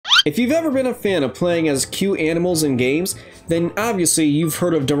If you've ever been a fan of playing as cute animals in games, then obviously you've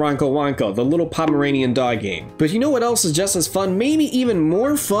heard of Duranko Wonko, the little Pomeranian dog game. But you know what else is just as fun, maybe even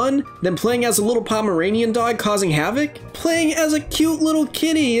more fun than playing as a little Pomeranian dog causing havoc? Playing as a cute little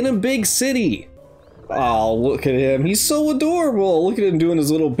kitty in a big city. Oh, look at him. He's so adorable. Look at him doing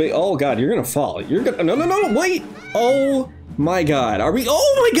his little big... Oh, God, you're gonna fall. You're gonna... No, wait. Oh, my God. Are we...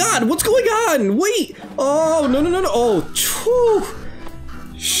 Oh, my God. What's going on? Wait. Oh, no. Oh, phew.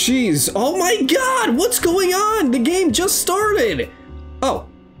 Jeez. Oh, my God. What's going on? The game just started. Oh,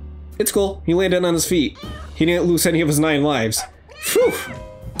 it's cool. He landed on his feet. He didn't lose any of his 9 lives. Phew.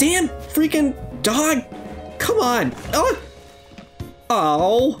 Damn freaking dog. Come on. Oh.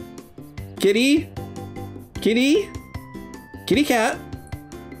 Oh. Kitty. Kitty? Kitty cat?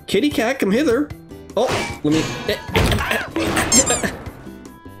 Kitty cat, come hither. Oh, let me...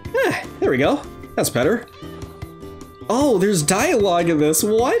 there we go. That's better. Oh, there's dialogue in this.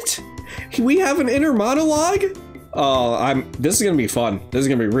 What? We have an inner monologue? Oh, this is gonna be fun. This is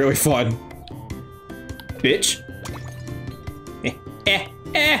gonna be really fun. Bitch.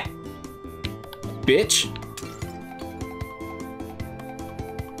 Bitch.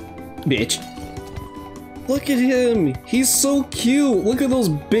 Bitch. Look at him. He's so cute. Look at those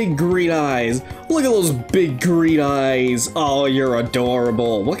big green eyes. Look at those big green eyes. Oh, you're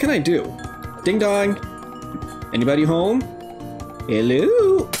adorable. What can I do? Ding dong. Anybody home?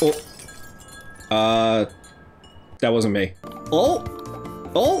 Hello? Oh. That wasn't me. Oh.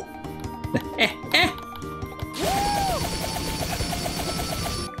 Oh.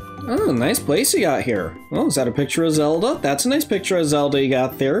 Oh, nice place you got here. Oh, is that a picture of Zelda? That's a nice picture of Zelda you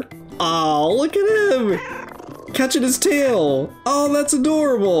got there. Oh, look at him! Catching his tail! Oh, that's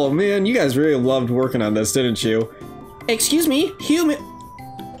adorable! Man, you guys really loved working on this, didn't you? Excuse me, human...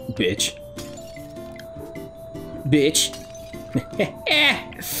 Bitch. Bitch.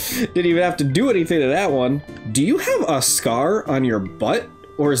 Didn't even have to do anything to that one. Do you have a scar on your butt?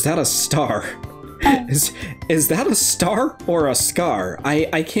 Or is that a star? Is that a star or a scar?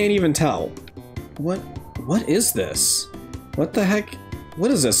 I can't even tell. What is this? What the heck? What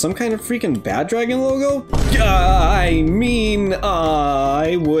is this? Some kind of freaking Bad Dragon logo? I mean,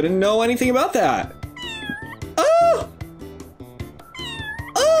 I wouldn't know anything about that. Oh!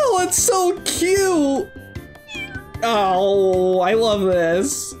 Oh, it's so cute! Oh, I love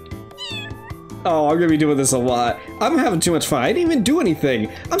this. Oh, I'm gonna be doing this a lot. I'm having too much fun. I didn't even do anything.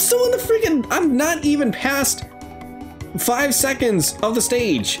 I'm still in the freaking... I'm not even past 5 seconds of the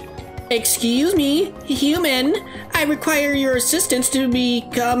stage. Excuse me, human. I require your assistance to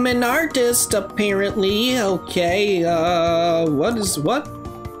become an artist, apparently. Okay, what?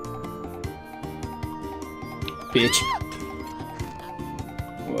 Bitch.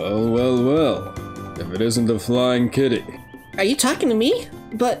 Well. If it isn't the flying kitty. Are you talking to me?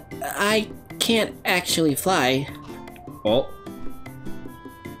 But I can't actually fly. Oh.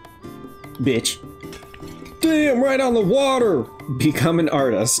 Bitch. Damn, right on the water. Become an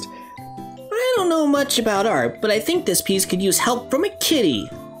artist. I don't know much about art, but I think this piece could use help from a kitty.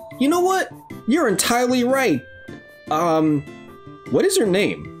 You know what? You're entirely right. What is your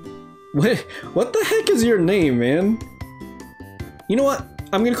name? What the heck is your name, man? You know what?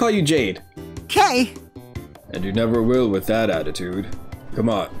 I'm gonna call you Jade. Okay. And you never will with that attitude. Come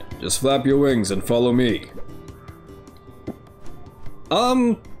on, just flap your wings and follow me.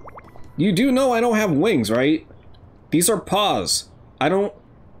 You do know I don't have wings, right? These are paws.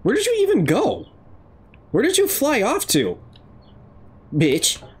 Where did you even go? Where did you fly off to?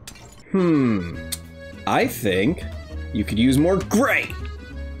 Bitch. I think you could use more gray.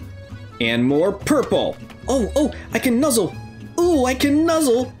 And more purple. Oh, I can nuzzle. Ooh, I can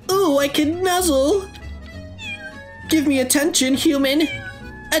nuzzle. Ooh, I can nuzzle. Give me attention, human.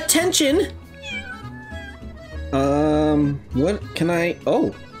 Attention. What can I...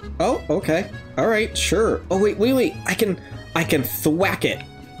 Oh, okay. All right, sure. Oh, wait. I can thwack it.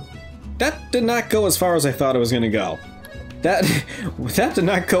 That did not go as far as I thought it was gonna go. That did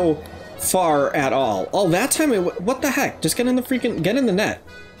not go far at all. Oh, that time what the heck? Just get in the net.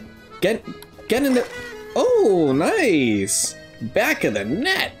 Get in the... Oh, nice. Back of the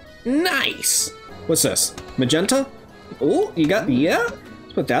net. Nice. What's this? Magenta? Oh, you got... Yeah?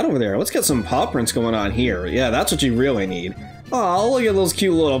 Let's put that over there. Let's get some paw prints going on here. Yeah, that's what you really need. Oh, look at those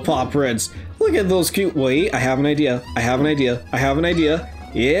cute little paw prints. Look at those cute... Wait, I have an idea.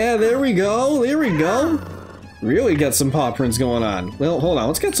 Yeah, there we go. Really got some paw prints going on. Well, hold on.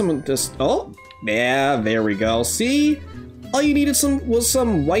 Let's get some of this... Oh, yeah, there we go. See? All you needed was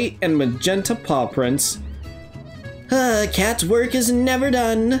some white and magenta paw prints. Cat's work is never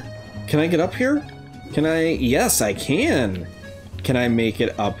done. Can I get up here? Can I? Yes, I can. Can I make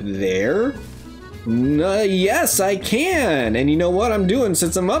it up there? Yes, I can. And you know what I'm doing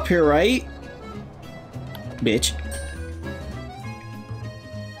since I'm up here, right? Bitch.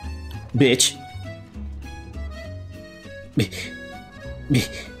 Bitch.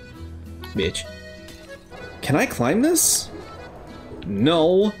 Bitch. Can I climb this?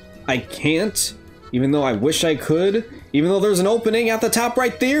 No, I can't. Even though I wish I could. Even though there's an opening at the top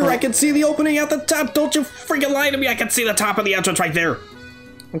right there. I can see the opening at the top. Don't you freaking lie to me. I can see the top of the entrance right there.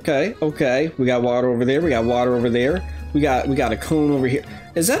 Okay, okay. We got water over there. We got water over there. We got a cone over here.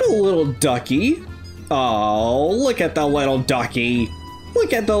 Is that a little ducky? Oh, look at the little ducky.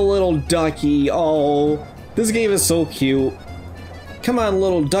 Look at the little ducky. Oh, this game is so cute. Come on,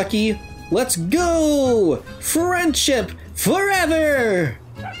 little ducky. Let's go! Friendship forever!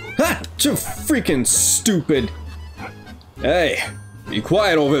 Ha! You're freaking stupid. Hey, be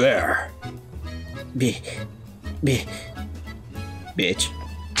quiet over there. Bitch.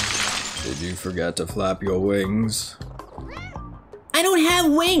 Did you forget to flap your wings? I don't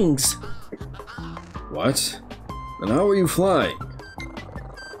have wings. What? Then how are you flying?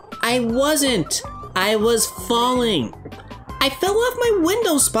 I wasn't. I was falling. I fell off my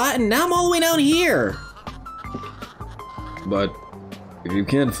window spot and now I'm all the way down here. But if you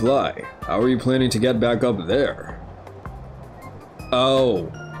can't fly, how are you planning to get back up there?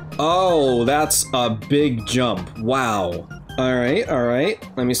 Oh, that's a big jump. Wow. All right.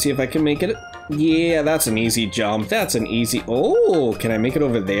 Let me see if I can make it. Yeah, that's an easy jump. That's an easy. Oh, can I make it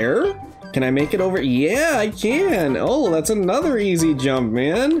over there? Can I make it over? Yeah, I can. Oh, that's another easy jump,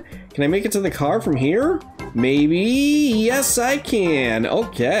 man. Can I make it to the car from here? Maybe. Yes, I can.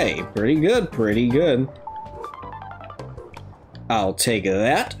 Okay, pretty good, pretty good. I'll take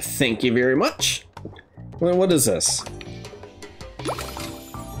that. Thank you very much. What is this?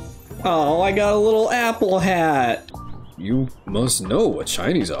 Oh, I got a little apple hat. You must know what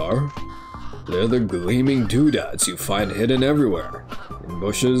shinies are. They're the gleaming doodads you find hidden everywhere. In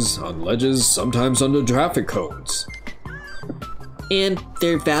bushes, on ledges, sometimes under traffic cones. And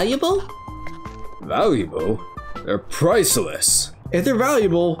they're valuable? Valuable? They're priceless. If they're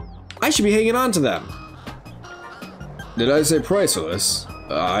valuable, I should be hanging on to them. Did I say priceless?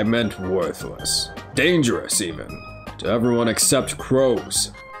 I meant worthless. Dangerous, even. To everyone except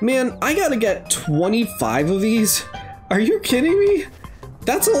crows. Man, I gotta get 25 of these? Are you kidding me?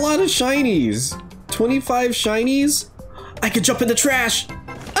 That's a lot of shinies. 25 shinies? I could jump in the trash.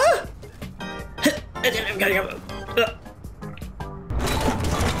 Ah!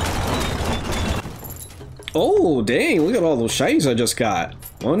 Oh, dang, look at all those shinies I just got.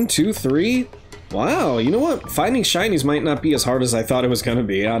 1, 2, 3. Wow, you know what? Finding shinies might not be as hard as I thought it was gonna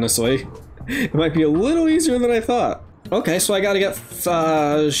be, honestly. It might be a little easier than I thought. Okay, so I gotta get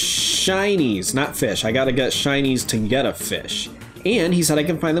shinies, not fish. I gotta get shinies to get a fish. And he said I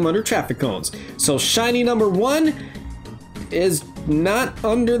can find them under traffic cones. So shiny number 1 is not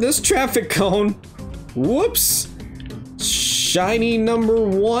under this traffic cone. Whoops. Shiny number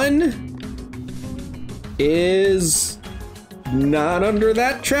 1 is not under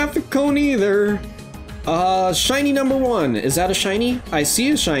that traffic cone either. Shiny number 1. Is that a shiny? I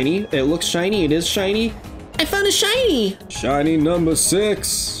see a shiny. It looks shiny. It is shiny. I found a shiny. Shiny number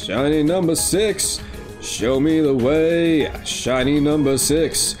 6. Shiny number 6. Show me the way. Shiny number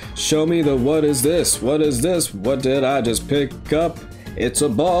 6. Show me the what is this? What is this? What did I just pick up? It's a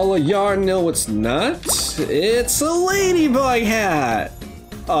ball of yarn. No, it's not. It's a ladybug hat.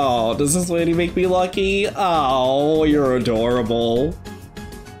 Oh, does this lady make me lucky? Oh, you're adorable.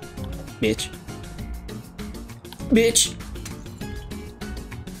 Bitch. Bitch.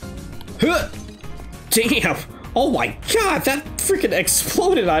 Huh. Damn. Oh my god, that freaking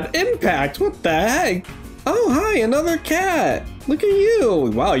exploded on impact. What the heck? Oh, hi, another cat. Look at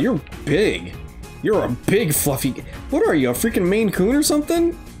you. Wow, you're big. You're a big fluffy. What are you, a freaking Maine Coon or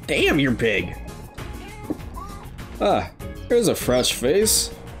something? Damn, you're big. Ah, here's a fresh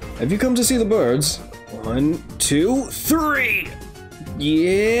face. Have you come to see the birds? 1, 2, 3.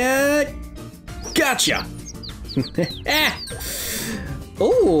 Yeah. Gotcha.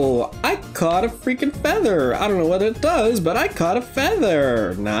 Oh, I caught a freaking feather. I don't know what it does, but I caught a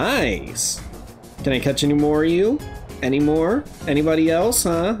feather. Nice. Can I catch any more of you? Any more? Anybody else?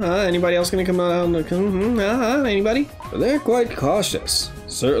 Anybody else gonna come out? Anybody? But they're quite cautious.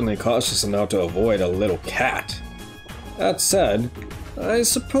 Certainly cautious enough to avoid a little cat. That said, I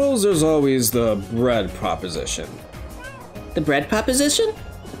suppose there's always the bread proposition. The bread proposition?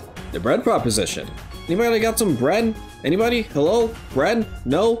 The bread proposition. Anybody got some bread? Anybody? Hello? Bread?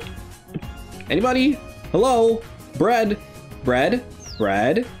 No? Anybody? Hello? Bread? Bread?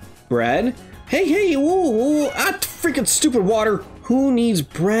 Bread? Bread? Hey, hey, whoa, whoa, ah, freaking stupid water. Who needs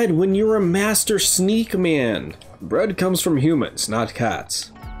bread when you're a master sneak man? Bread comes from humans, not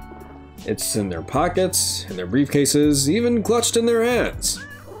cats. It's in their pockets, in their briefcases, even clutched in their hands.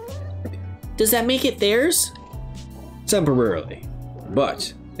 Does that make it theirs? Temporarily.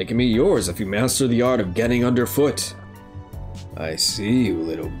 But it can be yours if you master the art of getting underfoot. I see you,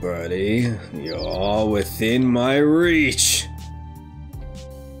 little birdie. You're all within my reach.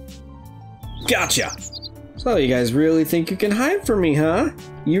 Gotcha! So you guys really think you can hide from me, huh?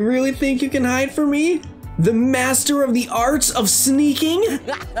 You really think you can hide from me? The master of the arts of sneaking?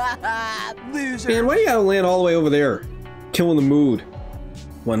 Loser. Man, why do you gotta land all the way over there? Killing the mood.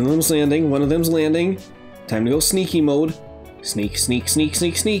 One of them's landing, one of them's landing. Time to go sneaky mode. Sneak, sneak, sneak,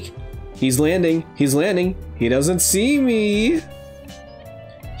 sneak, sneak. He's landing, he's landing. He doesn't see me.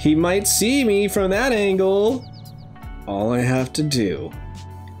 He might see me from that angle. All I have to do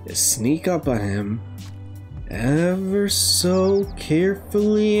is sneak up on him ever so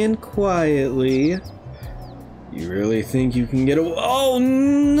carefully and quietly. You really think you can get away? Oh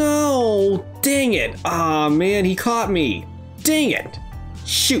no! Dang it! Ah man, he caught me! Dang it!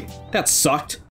 Shoot, that sucked.